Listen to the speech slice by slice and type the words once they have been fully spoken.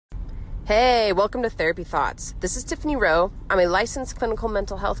Hey, welcome to Therapy Thoughts. This is Tiffany Rowe. I'm a licensed clinical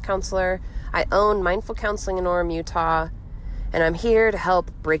mental health counselor. I own Mindful Counseling in Orem, Utah, and I'm here to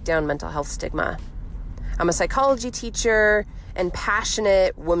help break down mental health stigma. I'm a psychology teacher and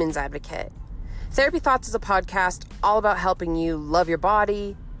passionate women's advocate. Therapy Thoughts is a podcast all about helping you love your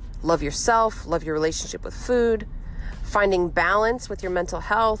body, love yourself, love your relationship with food, finding balance with your mental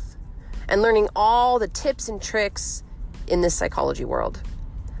health, and learning all the tips and tricks in this psychology world.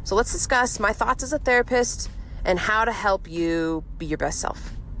 So let's discuss my thoughts as a therapist and how to help you be your best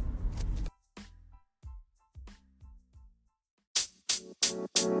self.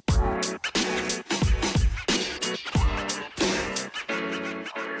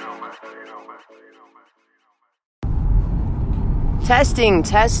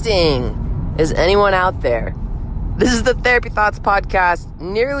 Testing. Is anyone out there? This is the Therapy Thoughts podcast.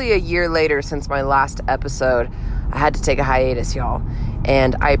 Nearly a year later since my last episode, I had to take a hiatus, y'all.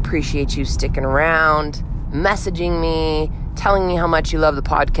 And I appreciate you sticking around, messaging me, telling me how much you love the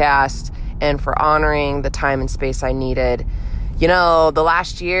podcast, and for honoring the time and space I needed. You know, the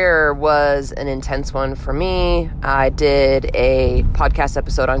last year was an intense one for me. I did a podcast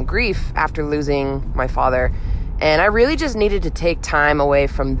episode on grief after losing my father, and I really just needed to take time away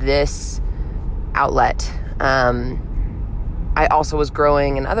from this outlet. I also was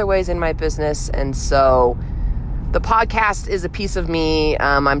growing in other ways in my business, and so the podcast is a piece of me.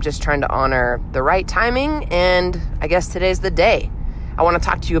 I'm just trying to honor the right timing, and I guess today's the day. I want to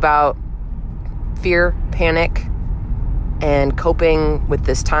talk to you about fear, panic, and coping with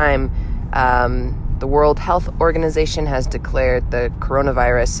this time. The World Health Organization has declared the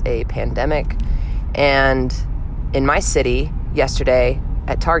coronavirus a pandemic, and in my city yesterday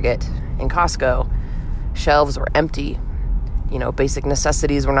at Target and Costco, shelves were empty. You know, basic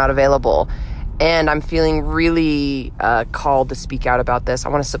necessities were not available. And I'm feeling really called to speak out about this. I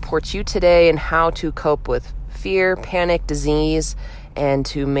want to support you today in how to cope with fear, panic, disease, and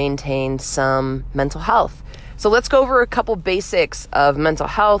to maintain some mental health. So let's go over a couple basics of mental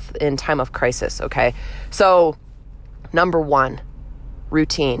health in time of crisis, okay? So, number one,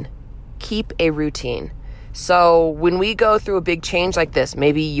 routine. Keep a routine. So when we go through a big change like this,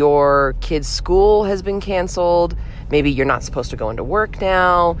 maybe your kid's school has been canceled, maybe you're not supposed to go into work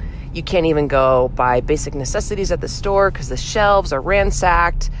now, you can't even go buy basic necessities at the store because the shelves are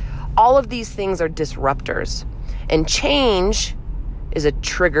ransacked. All of these things are disruptors. And change is a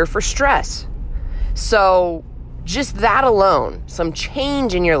trigger for stress. So just that alone, some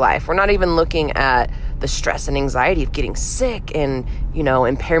change in your life. We're not even looking at the stress and anxiety of getting sick and, you know,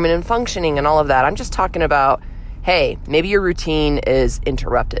 impairment in functioning and all of that. I'm just talking about, hey, maybe your routine is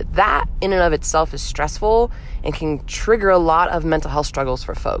interrupted. That in and of itself is stressful and can trigger a lot of mental health struggles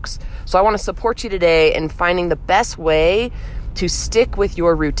for folks. So I want to support you today in finding the best way to stick with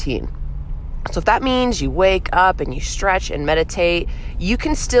your routine. So if that means you wake up and you stretch and meditate, you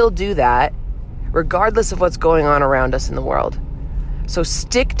can still do that regardless of what's going on around us in the world. So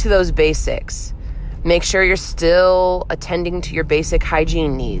stick to those basics. Make sure you're still attending to your basic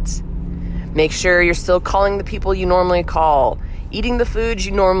hygiene needs. Make sure you're still calling the people you normally call, eating the foods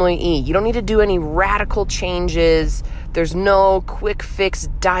you normally eat. You don't need to do any radical changes. There's no quick fix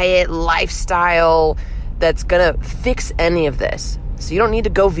diet, lifestyle that's gonna fix any of this. So you don't need to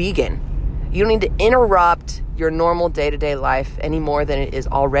go vegan. You don't need to interrupt your normal day-to-day life any more than it is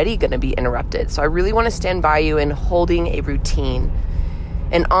already gonna be interrupted. So I really wanna stand by you in holding a routine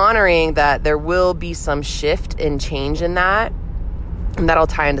and honoring that there will be some shift and change in that. And that'll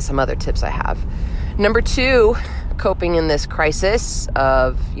tie into some other tips I have. Number two, coping in this crisis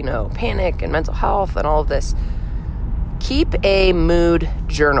of, you know, panic and mental health and all of this. Keep a mood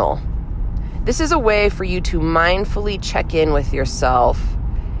journal. This is a way for you to mindfully check in with yourself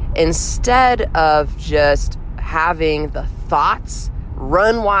instead of just having the thoughts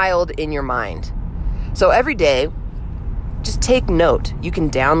run wild in your mind. So every day, just take note. You can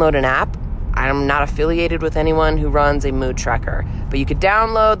download an app. I'm not affiliated with anyone who runs a mood tracker, but you could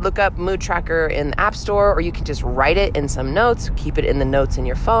look up mood tracker in the App Store, or you can just write it in some notes, keep it in the notes in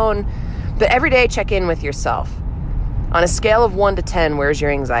your phone. But every day, check in with yourself. On a scale of 1 to 10, where's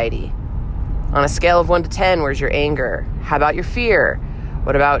your anxiety? On a scale of 1 to 10, where's your anger? How about your fear?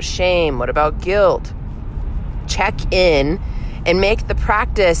 What about shame? What about guilt? Check in and make the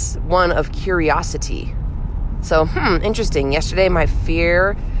practice one of curiosity. So, interesting. Yesterday, my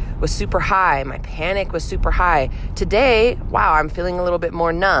fear was super high. My panic was super high. Today, wow, I'm feeling a little bit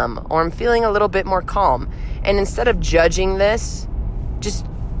more numb, or I'm feeling a little bit more calm. And instead of judging this, just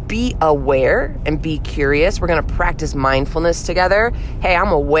be aware and be curious. We're going to practice mindfulness together. Hey,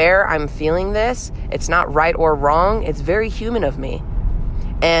 I'm aware I'm feeling this. It's not right or wrong. It's very human of me.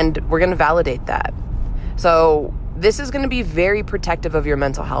 And we're going to validate that. So this is going to be very protective of your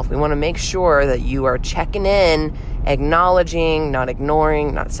mental health. We want to make sure that you are checking in, acknowledging, not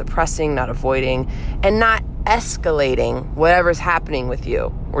ignoring, not suppressing, not avoiding, and not escalating whatever's happening with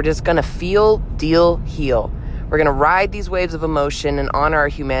you. We're just going to feel, deal, heal. We're going to ride these waves of emotion and honor our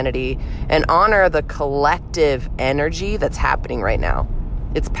humanity and honor the collective energy that's happening right now.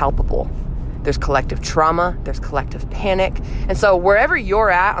 It's palpable. There's collective trauma, there's collective panic. And so wherever you're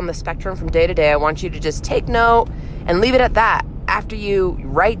at on the spectrum from day to day, I want you to just take note and leave it at that. After you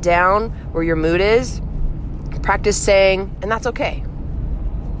write down where your mood is, practice saying, and that's okay.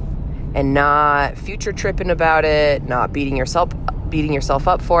 And not future tripping about it, not beating yourself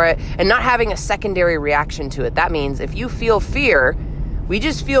up for it, and not having a secondary reaction to it. That means if you feel fear, we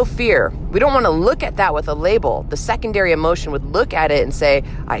just feel fear. We don't want to look at that with a label. The secondary emotion would look at it and say,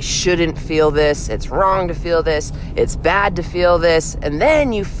 I shouldn't feel this. It's wrong to feel this. It's bad to feel this. And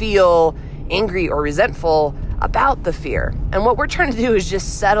then you feel angry or resentful about the fear. And what we're trying to do is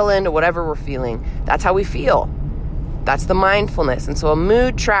just settle into whatever we're feeling. That's how we feel. That's the mindfulness. And so a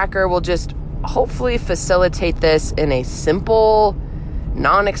mood tracker will just hopefully facilitate this in a simple,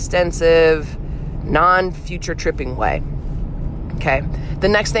 non-extensive, non-future tripping way. Okay. The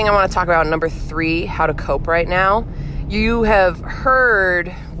next thing I want to talk about, number 3, how to cope right now. You have heard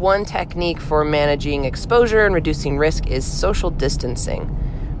one technique for managing exposure and reducing risk is social distancing,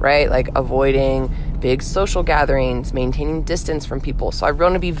 right? Like avoiding big social gatherings, maintaining distance from people. So I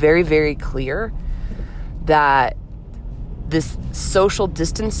want to be very, very clear that this social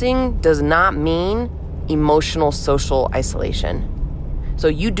distancing does not mean emotional social isolation. So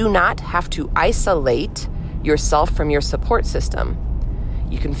you do not have to isolate yourself from your support system.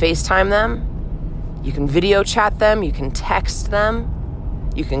 You can FaceTime them, you can video chat them, you can text them,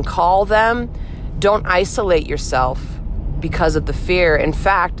 you can call them. Don't isolate yourself because of the fear. In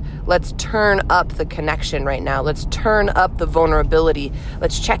fact, let's turn up the connection right now. Let's turn up the vulnerability.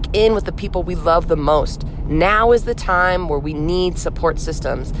 Let's check in with the people we love the most. Now is the time where we need support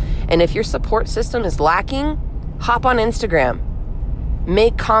systems. And if your support system is lacking, hop on Instagram.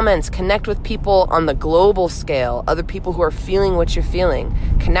 Make comments, connect with people on the global scale, other people who are feeling what you're feeling.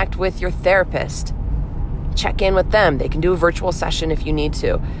 Connect with your therapist. Check in with them. They can do a virtual session if you need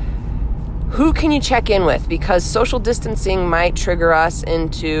to. Who can you check in with? Because social distancing might trigger us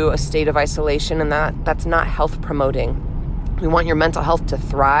into a state of isolation, and that's not health promoting. We want your mental health to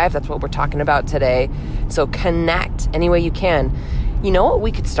thrive. That's what we're talking about today. So connect any way you can. You know what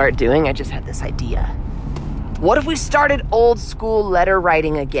we could start doing? I just had this idea. What if we started old school letter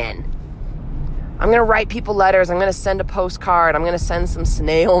writing again? I'm going to write people letters. I'm going to send a postcard. I'm going to send some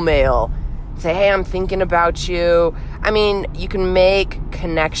snail mail. Say, hey, I'm thinking about you. I mean, you can make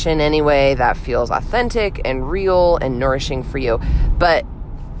connection any way that feels authentic and real and nourishing for you. But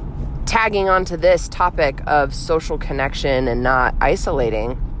tagging onto this topic of social connection and not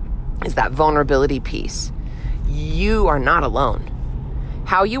isolating is that vulnerability piece. You are not alone.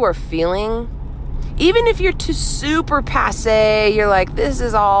 How you are feeling, even if you're too super passe, you're like, this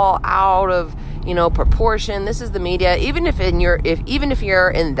is all out of, proportion. This is the media. Even if you're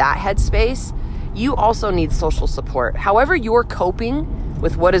in that headspace, you also need social support. However you're coping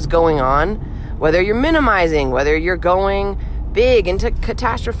with what is going on, whether you're minimizing, whether you're going big into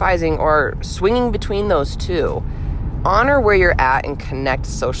catastrophizing or swinging between those two, honor where you're at and connect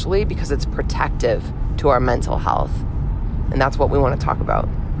socially because it's protective to our mental health. And that's what we want to talk about.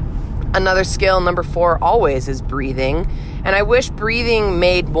 Another skill, number 4, always is breathing. And I wish breathing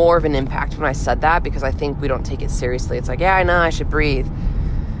made more of an impact when I said that because I think we don't take it seriously. It's like, yeah, I know I should breathe.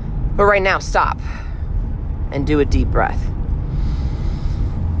 But right now, stop and do a deep breath.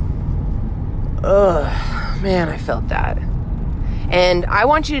 Ugh, man, I felt that. And I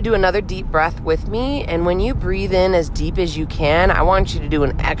want you to do another deep breath with me. And when you breathe in as deep as you can, I want you to do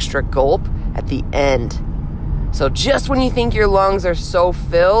an extra gulp at the end. So just when you think your lungs are so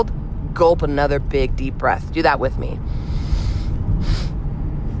filled, gulp another big deep breath. Do that with me.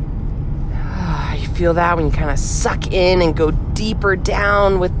 You feel that when you kind of suck in and go deeper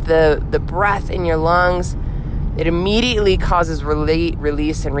down with the breath in your lungs. It immediately causes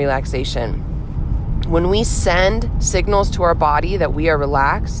release and relaxation. When we send signals to our body that we are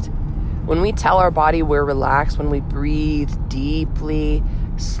relaxed, when we tell our body we're relaxed, when we breathe deeply,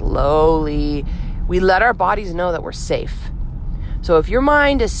 slowly, we let our bodies know that we're safe. So if your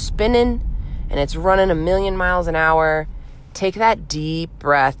mind is spinning and it's running 1,000,000 miles an hour, take that deep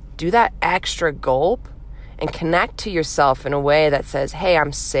breath, do that extra gulp, and connect to yourself in a way that says, hey,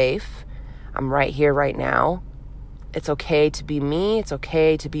 I'm safe. I'm right here, right now. It's okay to be me. It's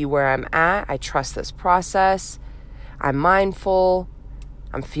okay to be where I'm at. I trust this process. I'm mindful.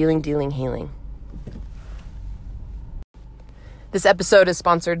 I'm feeling, dealing, healing. This episode is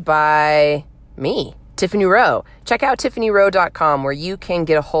sponsored by me, Tiffany Rowe. Check out tiffanyrowe.com, where you can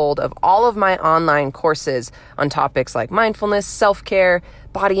get a hold of all of my online courses on topics like mindfulness, self-care,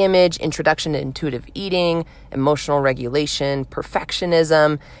 body image, introduction to intuitive eating, emotional regulation,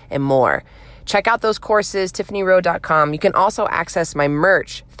 perfectionism, and more. Check out those courses, tiffanyrowe.com. You can also access my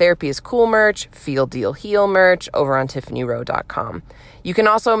merch, Therapy is Cool merch, Feel, Deal, Heal merch over on tiffanyrowe.com. You can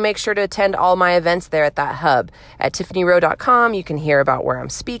also make sure to attend all my events there at that hub. At tiffanyrowe.com, you can hear about where I'm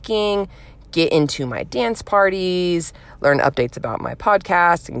speaking, get into my dance parties, learn updates about my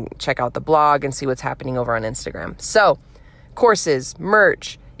podcast, and check out the blog and see what's happening over on Instagram. So, courses,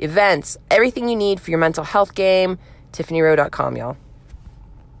 merch, events, everything you need for your mental health game, tiffanyrowe.com, y'all.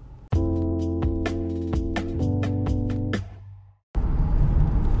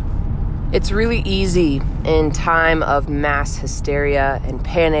 It's really easy in time of mass hysteria and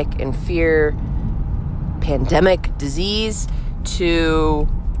panic and fear, pandemic, disease, to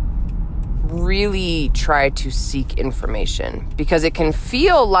really try to seek information, because it can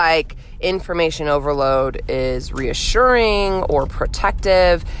feel like information overload is reassuring or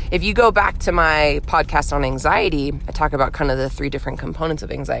protective. If you go back to my podcast on anxiety, I talk about kind of the 3 different components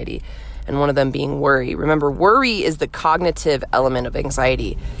of anxiety, and one of them being worry. Remember, worry is the cognitive element of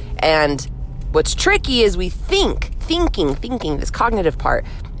anxiety. And what's tricky is we thinking, this cognitive part.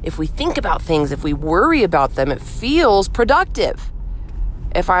 If we think about things, if we worry about them, it feels productive.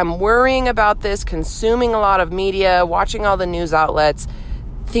 If I'm worrying about this, consuming a lot of media, watching all the news outlets,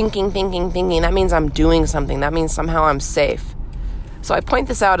 thinking, that means I'm doing something. That means somehow I'm safe. So I point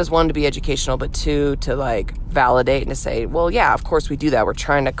this out as 1, to be educational, but 2, to like validate and to say, well, yeah, of course we do that. We're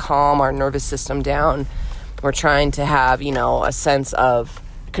trying to calm our nervous system down. We're trying to have, a sense of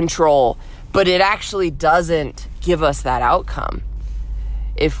control, but it actually doesn't give us that outcome.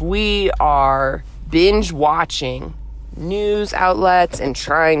 If we are binge watching news outlets and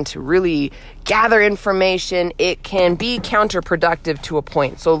trying to really gather information, it can be counterproductive to a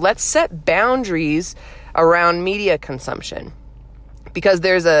point. So let's set boundaries around media consumption, because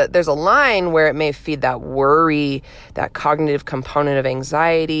there's a line where it may feed that worry, that cognitive component of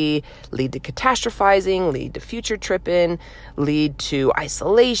anxiety, lead to catastrophizing, lead to future tripping, lead to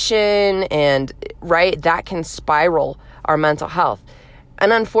isolation, and that can spiral our mental health.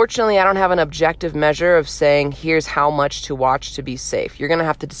 And unfortunately, I don't have an objective measure of saying, here's how much to watch to be safe. You're going to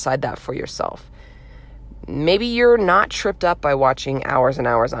have to decide that for yourself. Maybe you're not tripped up by watching hours and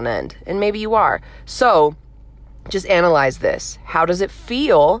hours on end, and maybe you are. So just analyze this. How does it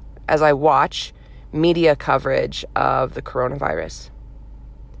feel as I watch media coverage of the coronavirus?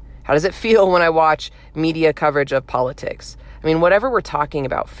 How does it feel when I watch media coverage of politics? I mean, whatever we're talking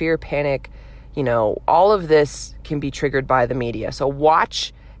about, fear, panic, all of this can be triggered by the media. So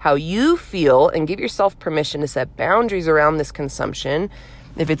watch how you feel and give yourself permission to set boundaries around this consumption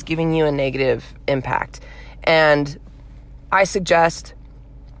if it's giving you a negative impact. And I suggest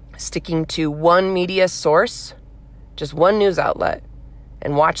sticking to one media source, just one news outlet,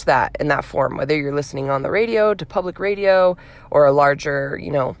 and watch that in that form, whether you're listening on the radio, to public radio, or a larger,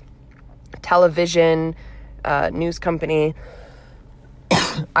 television news company.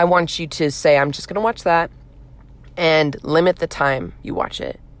 I want you to say, I'm just going to watch that, and limit the time you watch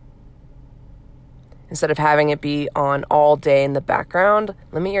it. Instead of having it be on all day in the background,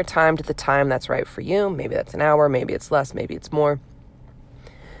 limit your time to the time that's right for you. Maybe that's an hour, maybe it's less, maybe it's more.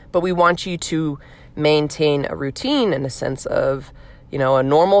 But we want you to maintain a routine in a sense of, a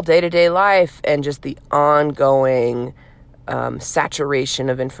normal day-to-day life, and just the ongoing saturation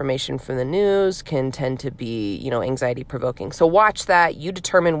of information from the news can tend to be, anxiety provoking. So watch that. You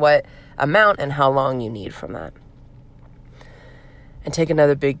determine what amount and how long you need from that. And take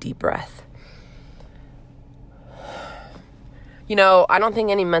another big deep breath. I don't think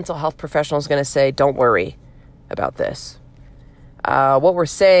any mental health professional is going to say, don't worry about this. What we're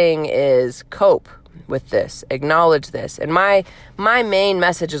saying is cope with this, acknowledge this. And my main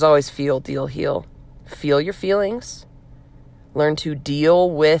message is always feel, deal, heal. Feel your feelings. Learn to deal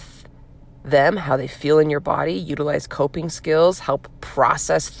with them, how they feel in your body. Utilize coping skills, help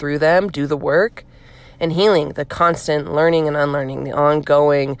process through them, do the work. And healing, the constant learning and unlearning, the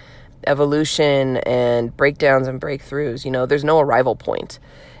ongoing evolution and breakdowns and breakthroughs. There's no arrival point.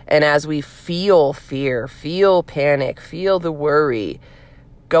 And as we feel fear, feel panic, feel the worry,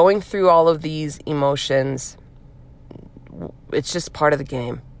 going through all of these emotions, it's just part of the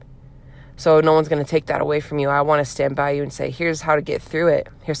game. So no one's going to take that away from you. I want to stand by you and say, here's how to get through it.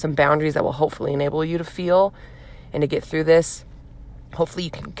 Here's some boundaries that will hopefully enable you to feel and to get through this. Hopefully you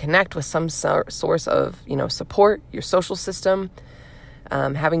can connect with some source of, support, your social system.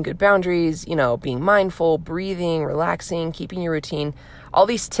 having good boundaries, being mindful, breathing, relaxing, keeping your routine. All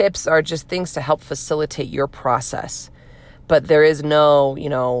these tips are just things to help facilitate your process. But there is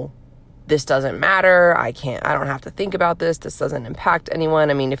no, this doesn't matter. I don't have to think about this. This doesn't impact anyone.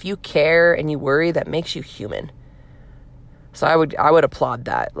 I mean, if you care and you worry, that makes you human. So I would applaud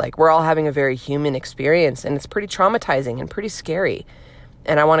that. Like, we're all having a very human experience, and it's pretty traumatizing and pretty scary.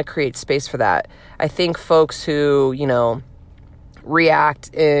 And I want to create space for that. I think folks who,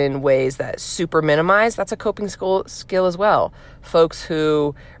 react in ways that super minimize, that's a coping skill as well. Folks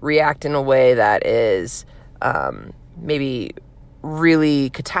who react in a way that is maybe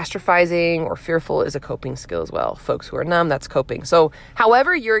really catastrophizing or fearful is a coping skill as well. Folks who are numb, that's coping. So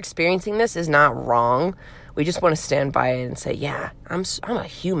however you're experiencing this is not wrong. We just want to stand by it and say, yeah, I'm a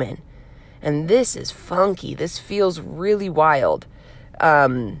human. And this is funky. This feels really wild.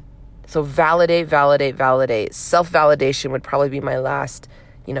 So validate. Self-validation would probably be my last,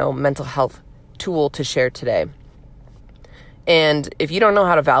 mental health tool to share today. And if you don't know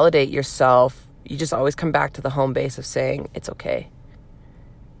how to validate yourself, you just always come back to the home base of saying, it's okay.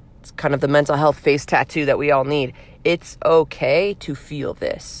 It's kind of the mental health face tattoo that we all need. It's okay to feel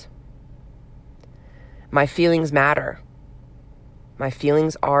this. My feelings matter. My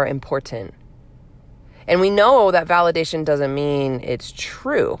feelings are important. And we know that validation doesn't mean it's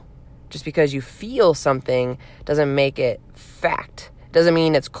true. Just because you feel something doesn't make it fact. Doesn't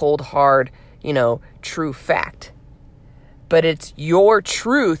mean it's cold, hard, true fact. But it's your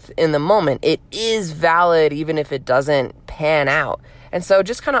truth in the moment. It is valid even if it doesn't pan out. And so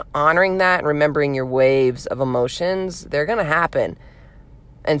just kind of honoring that and remembering your waves of emotions, they're going to happen.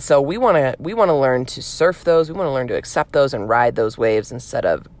 And so we want to learn to surf those. We want to learn to accept those and ride those waves instead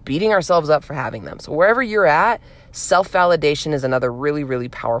of beating ourselves up for having them. So wherever you're at, self-validation is another really, really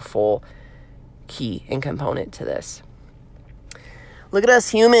powerful key and component to this. Look at us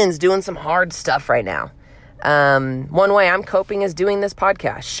humans doing some hard stuff right now. One way I'm coping is doing this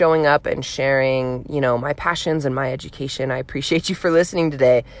podcast, showing up and sharing, my passions and my education. I appreciate you for listening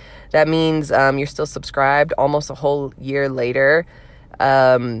today. That means you're still subscribed almost a whole year later.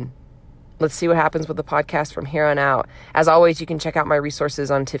 Let's see what happens with the podcast from here on out. As always, you can check out my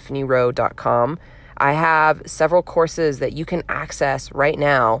resources on tiffanyrowe.com. I have several courses that you can access right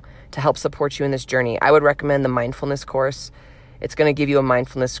now to help support you in this journey. I would recommend the mindfulness course. It's going to give you a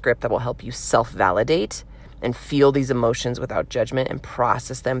mindfulness script that will help you self-validate and feel these emotions without judgment and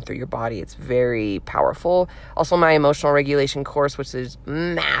process them through your body. It's very powerful. Also, my emotional regulation course, which is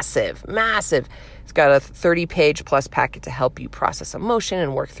massive. It's got a 30-page plus packet to help you process emotion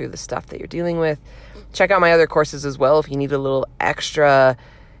and work through the stuff that you're dealing with. Check out my other courses as well if you need a little extra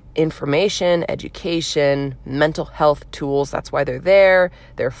information, education, mental health tools. That's why they're there.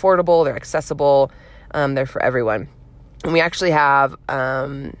 They're affordable. They're accessible. They're for everyone. And we actually have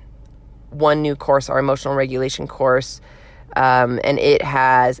one new course, our emotional regulation course, and it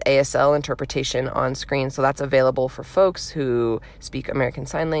has ASL interpretation on screen. So that's available for folks who speak American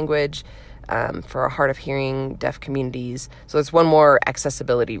Sign Language, for our hard of hearing deaf communities. So it's one more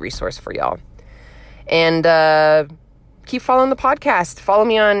accessibility resource for y'all. And keep following the podcast. Follow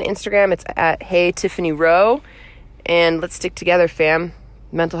me on Instagram. It's at Hey Tiffany Rowe. And let's stick together, fam.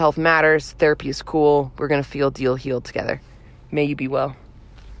 Mental health matters. Therapy is cool. We're going to feel, deal, heal together. May you be well.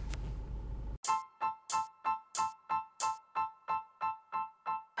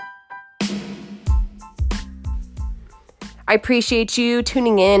 I appreciate you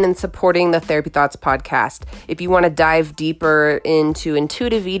tuning in and supporting the Therapy Thoughts podcast. If you want to dive deeper into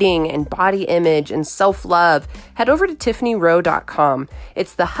intuitive eating and body image and self-love, head over to tiffanyrowe.com.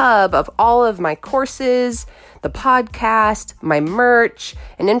 It's the hub of all of my courses, the podcast, my merch,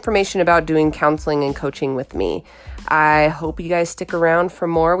 and information about doing counseling and coaching with me. I hope you guys stick around for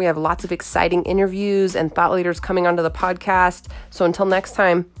more. We have lots of exciting interviews and thought leaders coming onto the podcast. So until next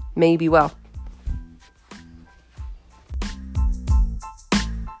time, may you be well.